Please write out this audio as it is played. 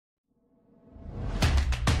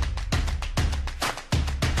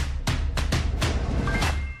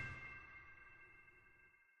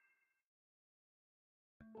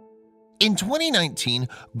In 2019,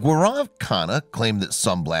 Gaurav Khanna claimed that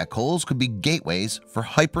some black holes could be gateways for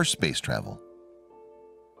hyperspace travel.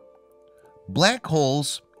 Black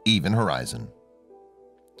holes, even horizon.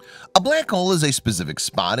 A black hole is a specific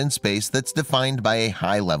spot in space that's defined by a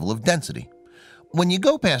high level of density. When you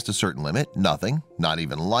go past a certain limit, nothing, not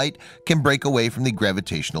even light, can break away from the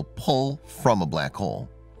gravitational pull from a black hole.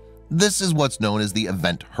 This is what's known as the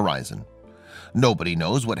event horizon. Nobody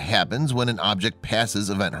knows what happens when an object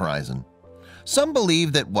passes event horizon. Some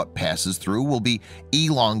believe that what passes through will be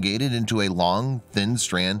elongated into a long, thin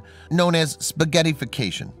strand known as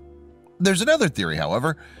spaghettification. There's another theory,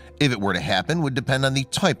 however, if it were to happen, would depend on the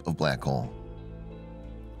type of black hole.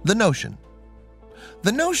 The notion.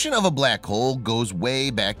 The notion of a black hole goes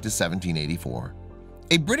way back to 1784.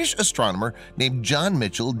 A British astronomer named John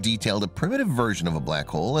Mitchell detailed a primitive version of a black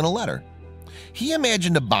hole in a letter. He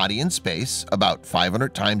imagined a body in space about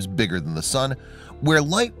 500 times bigger than the sun, where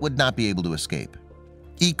light would not be able to escape.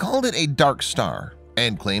 He called it a dark star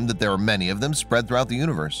and claimed that there are many of them spread throughout the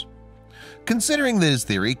universe. Considering that his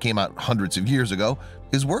theory came out hundreds of years ago,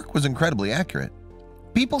 his work was incredibly accurate.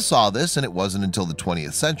 People saw this, and it wasn't until the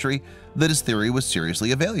 20th century that his theory was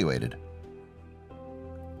seriously evaluated.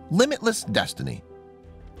 Limitless destiny.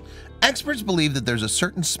 Experts believe that there's a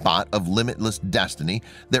certain spot of limitless destiny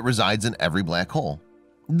that resides in every black hole.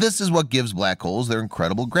 This is what gives black holes their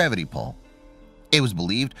incredible gravity pull. It was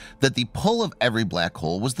believed that the pull of every black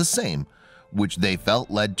hole was the same, which they felt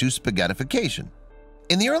led to spaghettification.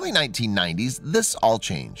 In the early 1990s, this all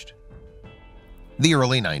changed. The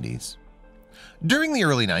early 90s. During the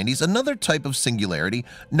early 90s, another type of singularity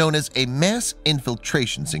known as a mass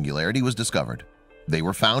infiltration singularity was discovered. They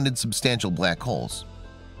were found in substantial black holes.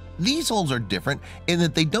 These holes are different in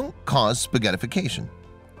that they don't cause spaghettification.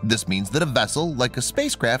 This means that a vessel, like a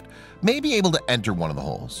spacecraft, may be able to enter one of the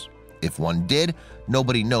holes. If one did,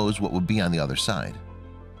 nobody knows what would be on the other side.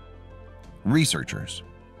 Researchers.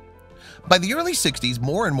 By the early 60s,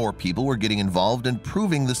 more and more people were getting involved in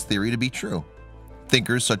proving this theory to be true.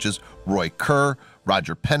 Thinkers such as Roy Kerr,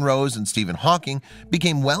 Roger Penrose, and Stephen Hawking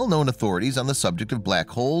became well-known authorities on the subject of black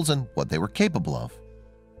holes and what they were capable of.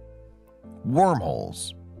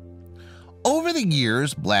 Wormholes. Over the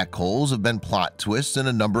years, black holes have been plot twists in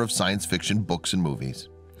a number of science fiction books and movies.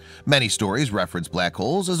 Many stories reference black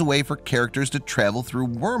holes as a way for characters to travel through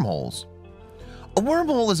wormholes. A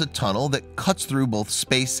wormhole is a tunnel that cuts through both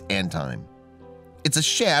space and time. It's a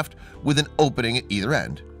shaft with an opening at either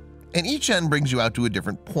end, and each end brings you out to a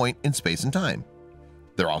different point in space and time.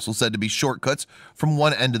 They're also said to be shortcuts from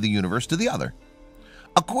one end of the universe to the other.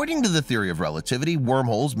 According to the theory of relativity,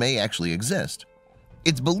 wormholes may actually exist.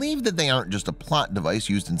 It's believed that they aren't just a plot device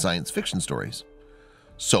used in science fiction stories.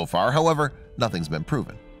 So far, however, nothing's been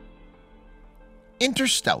proven.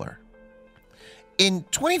 Interstellar. In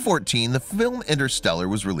 2014, the film Interstellar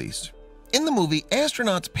was released. In the movie,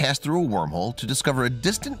 astronauts pass through a wormhole to discover a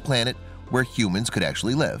distant planet where humans could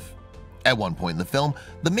actually live. At one point in the film,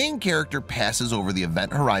 the main character passes over the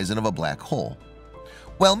event horizon of a black hole.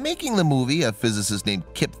 While making the movie, a physicist named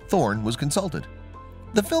Kip Thorne was consulted.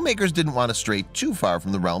 The filmmakers didn't want to stray too far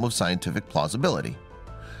from the realm of scientific plausibility.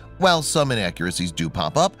 While some inaccuracies do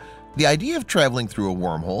pop up, the idea of traveling through a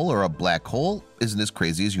wormhole or a black hole isn't as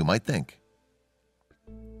crazy as you might think.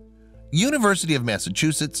 University of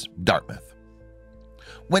Massachusetts, Dartmouth.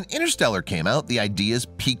 When Interstellar came out, the ideas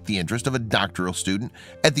piqued the interest of a doctoral student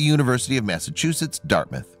at the University of Massachusetts,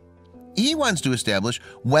 Dartmouth. He wants to establish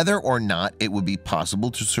whether or not it would be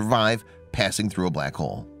possible to survive passing through a black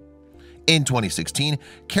hole. In 2016,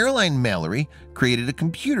 Caroline Mallory created a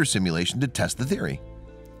computer simulation to test the theory.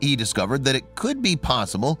 He discovered that it could be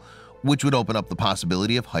possible, which would open up the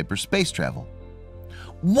possibility of hyperspace travel.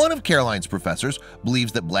 One of Caroline's professors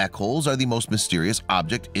believes that black holes are the most mysterious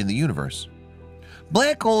object in the universe.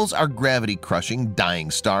 Black holes are gravity-crushing,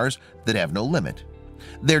 dying stars that have no limit.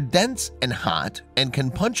 They're dense and hot and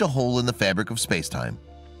can punch a hole in the fabric of space-time.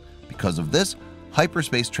 Because of this,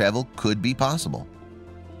 hyperspace travel could be possible.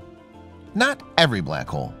 Not every black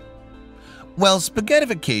hole. While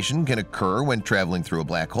spaghettification can occur when traveling through a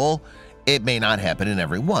black hole, it may not happen in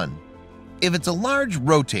every one. If it's a large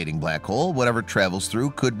rotating black hole, whatever travels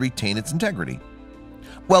through could retain its integrity.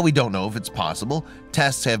 While we don't know if it's possible,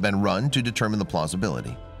 tests have been run to determine the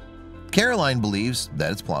plausibility. Caroline believes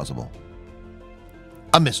that it's plausible.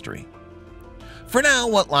 A mystery. For now,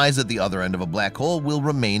 what lies at the other end of a black hole will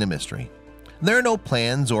remain a mystery. There are no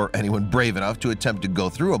plans or anyone brave enough to attempt to go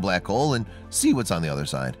through a black hole and see what's on the other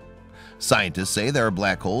side. Scientists say there are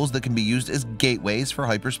black holes that can be used as gateways for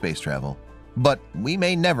hyperspace travel, but we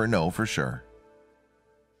may never know for sure.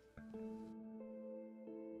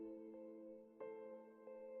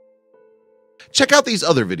 Check out these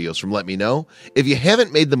other videos from Let Me Know. If you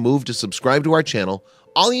haven't made the move to subscribe to our channel,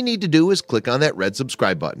 all you need to do is click on that red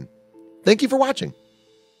subscribe button. Thank you for watching.